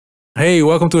Hey,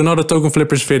 welcome to another Token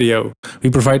Flippers video.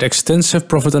 We provide extensive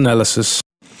profit analysis.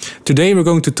 Today we're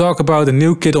going to talk about a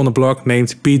new kid on the block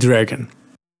named BiDragon.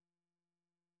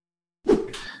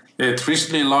 It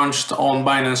recently launched on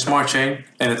Binance Smart Chain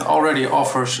and it already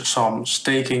offers some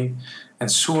staking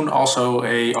and soon also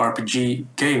a RPG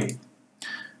game.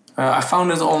 I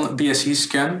found it on BSC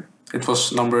scan. It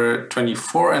was number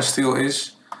 24 and still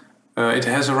is. It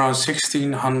has around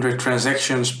 1600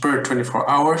 transactions per 24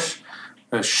 hours.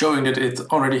 Showing that it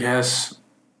already has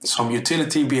some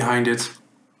utility behind it.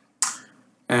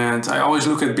 And I always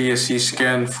look at BSC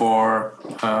scan for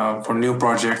new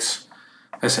projects,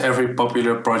 as every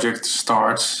popular project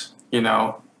starts, in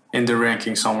the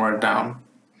ranking somewhere down.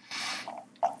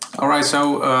 Alright,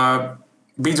 so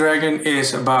BiDragon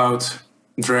is about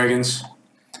dragons.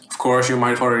 Of course, you might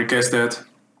have already guessed that.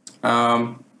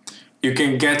 You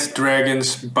can get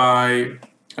dragons by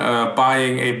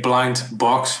buying a blind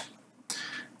box.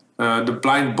 The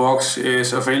blind box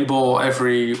is available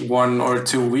every 1 or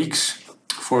 2 weeks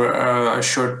for a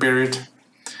short period,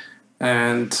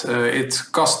 and it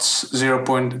costs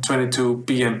 0.22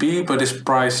 BNB, but this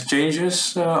price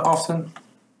changes often,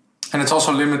 and it's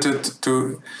also limited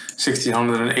to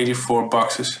 1684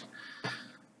 boxes.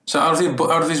 So out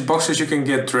of these boxes you can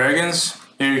get dragons.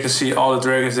 Here you can see all the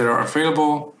dragons that are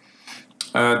available.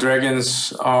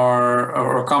 Dragons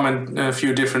come in a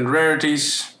few different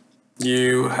rarities.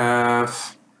 You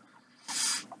have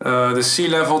the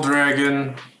sea-level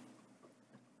dragon.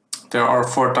 There are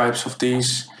 4 types of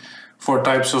these, 4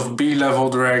 types of B-level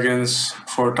dragons,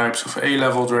 4 types of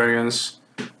A-level dragons,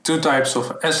 2 types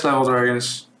of S-level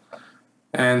dragons,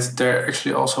 and there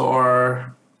actually also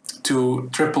are 2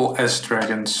 triple S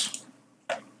dragons.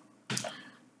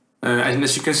 And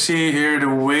as you can see here, the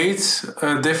weight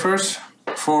differs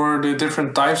for the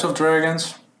different types of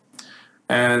dragons,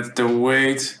 and the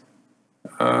weight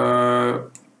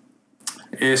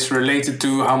is related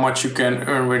to how much you can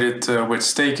earn with it with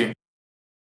staking.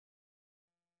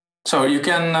 So you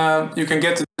can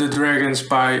get the dragons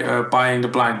by buying the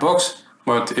blind box,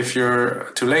 but if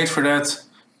you're too late for that,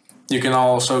 you can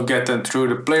also get them through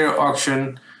the player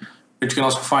auction, which you can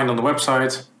also find on the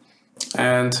website.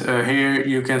 And here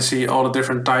you can see all the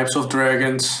different types of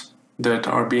dragons that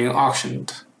are being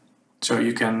auctioned. So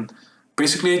you can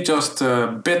basically just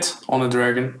bid on a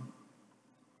dragon,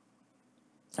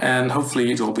 and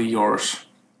hopefully it will be yours.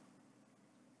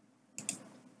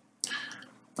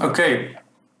 Okay,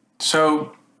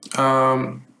 so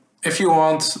if you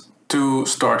want to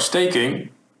start staking,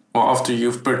 well, after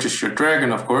you've purchased your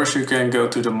dragon, of course, you can go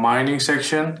to the mining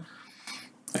section,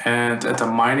 and at the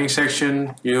mining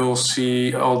section you'll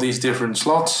see all these different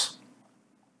slots.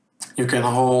 You can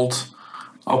hold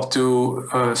up to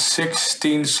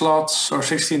 16 slots or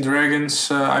 16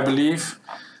 dragons, I believe,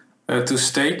 to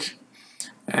stake.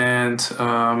 And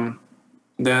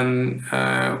then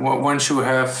once you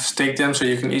have staked them, so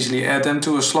you can easily add them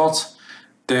to a slot,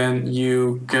 then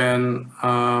you can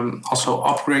also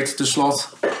upgrade the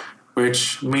slot,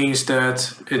 which means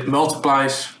that it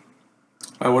multiplies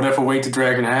whatever weight the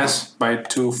dragon has by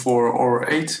 2, 4, or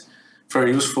 8.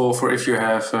 Very useful for if you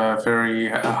have very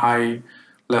high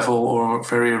level or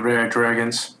very rare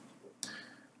dragons.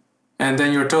 And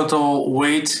then your total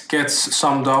weight gets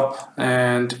summed up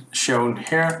and shown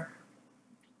here.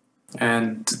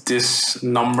 And this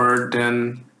number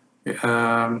then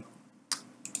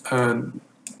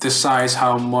decides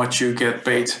how much you get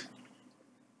paid.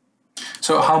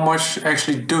 So how much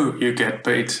actually do you get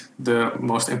paid? The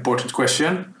most important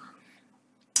question.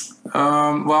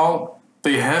 Well,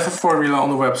 they have a formula on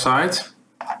the website.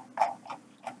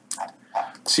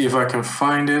 Let's see if I can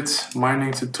find it.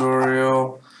 Mining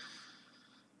tutorial.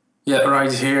 Yeah,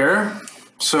 right here.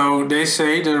 So they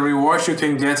say the reward you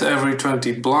can get every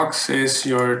 20 blocks is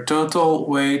your total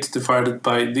weight divided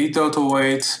by the total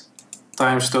weight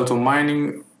times total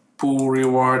mining pool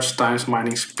rewards times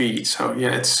mining speed. So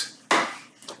yeah, it's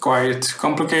quite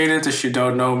complicated as you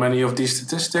don't know many of these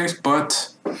statistics,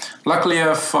 but luckily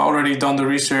I've already done the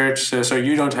research, so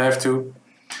you don't have to.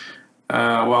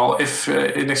 Well, if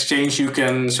in exchange you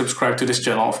can subscribe to this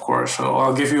channel, of course. So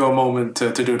I'll give you a moment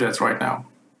to do that right now.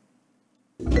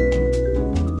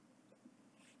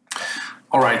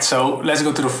 Alright, so let's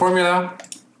go to the formula.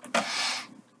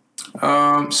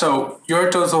 So your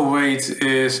total weight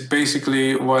is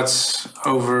basically what's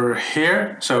over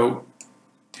here. So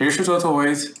here's your total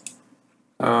weight.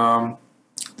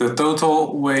 The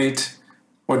total weight,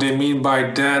 what they mean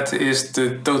by that is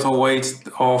the total weight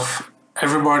of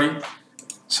everybody.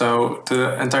 So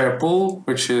the entire pool,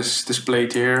 which is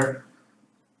displayed here.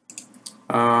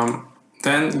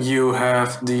 Then you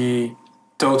have the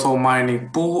total mining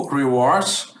pool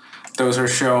rewards. Those are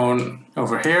shown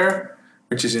over here,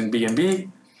 which is in BNB.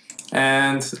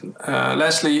 And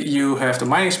lastly, you have the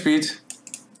mining speed,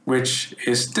 which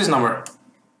is this number.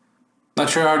 Not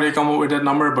sure how they come up with that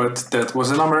number, but that was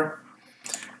the number.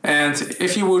 And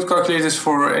if you would calculate this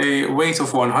for a weight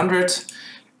of 100,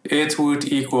 it would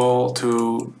equal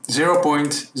to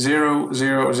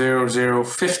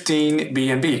 0.000015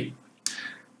 BNB.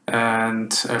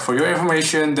 And for your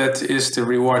information, that is the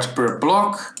reward per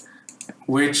block,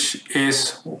 which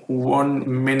is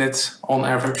 1 minute on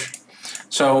average.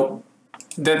 So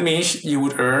that means you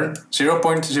would earn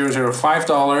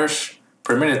 $0.005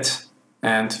 per minute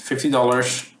and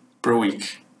 $50 per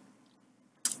week.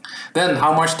 Then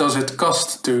how much does it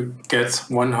cost to get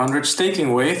 100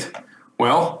 staking weight?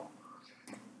 Well,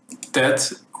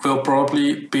 that will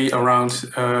probably be around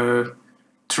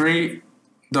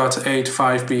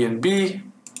 3.85 BNB,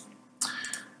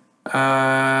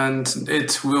 and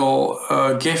it will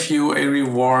give you a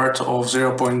reward of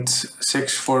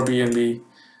 0.64 BNB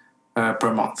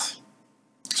per month.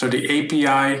 So the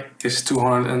API is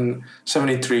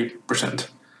 273%.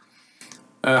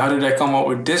 How did I come up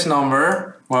with this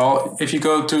number? Well, if you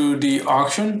go to the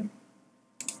auction,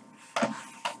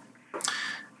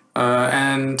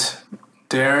 and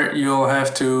there you'll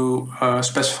have to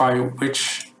specify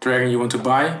which dragon you want to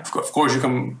buy. Of course, you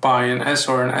can buy an S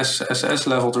or an SSS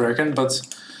level dragon, but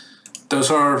those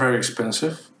are very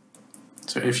expensive.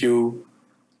 So if you,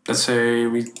 let's say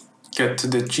we get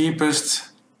the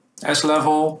cheapest S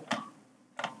level,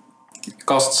 it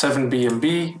costs 7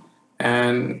 BNB,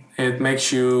 and it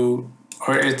makes you,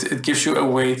 or it gives you a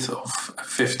weight of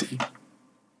 50.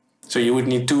 So you would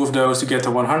need 2 of those to get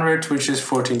to 100, which is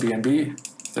 14 BNB.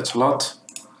 That's a lot.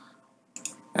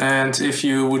 And if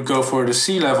you would go for the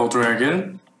C level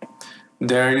dragon,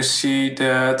 there you see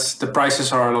that the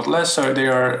prices are a lot less. So they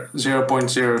are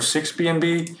 0.06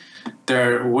 BNB.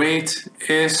 Their weight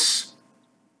is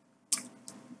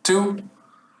 2.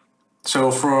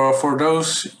 So for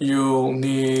those, you'll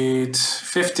need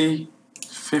 50.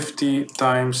 50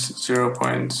 times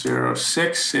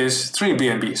 0.06 is 3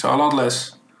 BNB, so a lot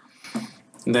less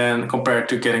than compared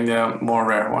to getting the more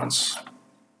rare ones.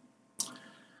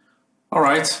 All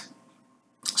right,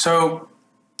 so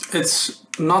it's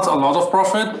not a lot of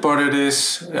profit, but it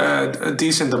is a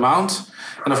decent amount.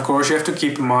 And of course, you have to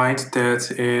keep in mind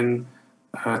that in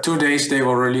 2 days they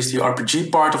will release the RPG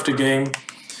part of the game,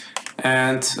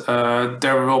 and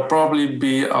there will probably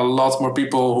be a lot more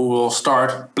people who will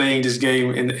start playing this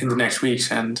game in the next weeks,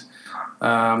 and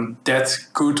that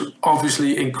could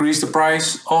obviously increase the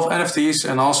price of NFTs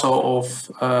and also of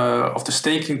the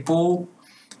staking pool.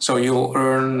 So you'll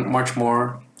earn much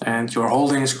more, and your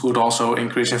holdings could also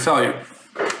increase in value.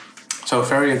 So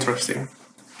very interesting.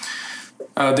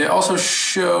 They also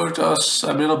showed us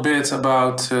a little bit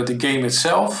about the game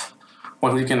itself,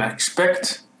 what we can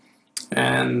expect.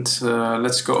 And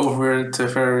let's go over it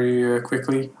very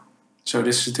quickly. So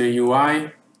this is the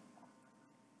UI.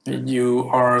 You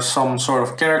are some sort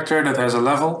of character that has a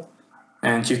level,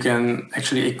 and you can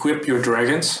actually equip your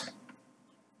dragons.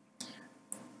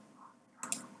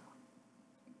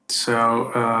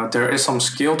 So there is some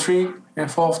skill tree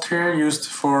involved here, used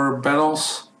for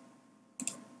battles.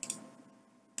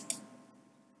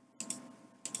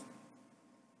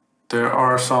 There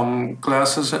are some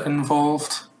classes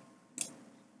involved.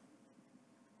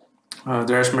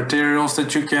 There's materials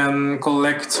that you can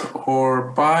collect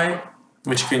or buy,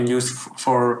 which you can use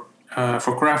for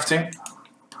crafting.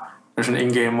 There's an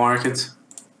in-game market.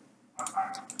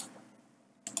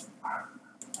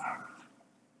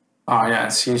 Oh yeah,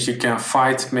 it seems you can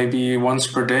fight maybe once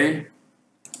per day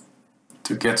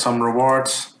to get some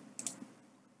rewards.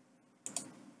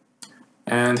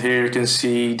 And here you can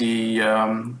see the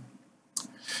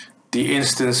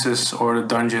instances or the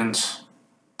dungeons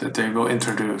that they will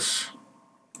introduce.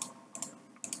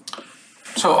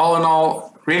 So all in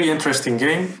all, really interesting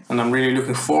game, and I'm really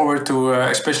looking forward to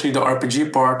especially the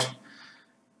RPG part.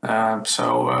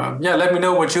 Yeah, let me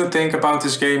know what you think about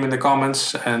this game in the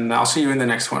comments, and I'll see you in the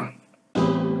next one.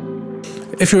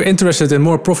 If you're interested in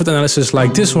more profit analysis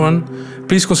like this one,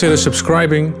 please consider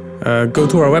subscribing, go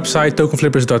to our website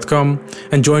tokenflippers.com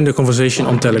and join the conversation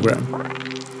on Telegram.